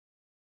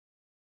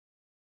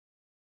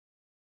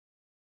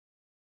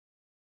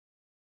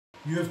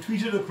You have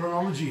tweeted a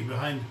chronology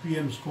behind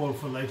PM's call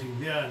for lighting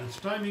diya and its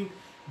timing.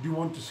 Do you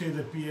want to say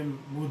that PM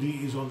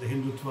Modi is on the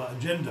Hindutva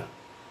agenda?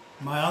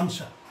 My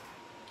answer: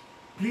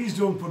 please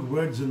don't put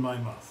words in my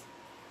mouth.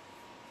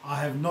 I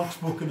have not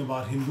spoken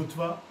about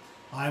Hindutva.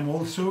 I am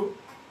also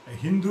a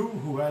Hindu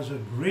who has a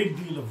great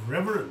deal of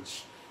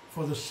reverence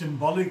for the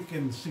symbolic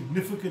and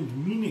significant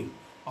meaning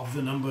of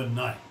the number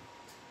 9.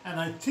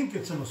 And I think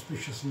it's an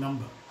auspicious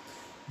number.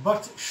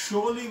 But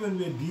surely when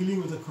we are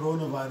dealing with a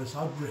coronavirus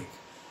outbreak,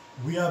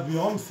 we are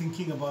beyond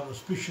thinking about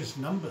auspicious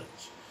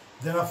numbers.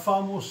 There are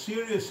far more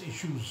serious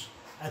issues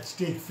at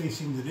stake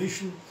facing the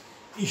nation,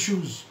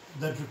 issues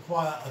that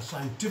require a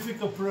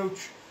scientific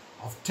approach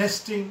of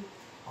testing,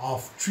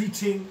 of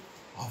treating,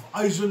 of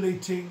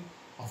isolating,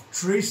 of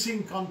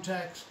tracing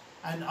contacts,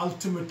 and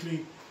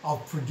ultimately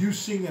of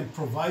producing and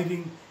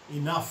providing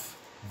enough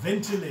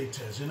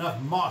ventilators,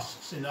 enough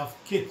masks, enough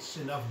kits,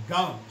 enough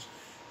gowns,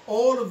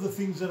 all of the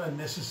things that are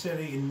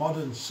necessary in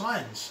modern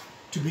science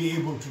to be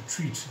able to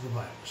treat the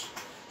virus.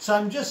 So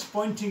I'm just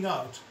pointing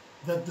out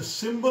that the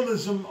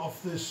symbolism of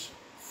this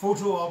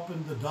photo op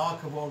in the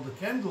dark of all the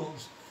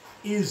candles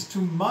is, to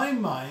my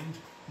mind,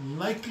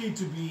 likely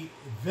to be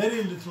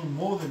very little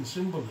more than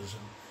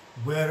symbolism,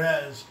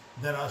 whereas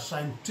there are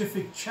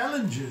scientific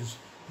challenges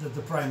that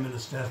the Prime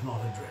Minister has not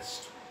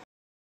addressed.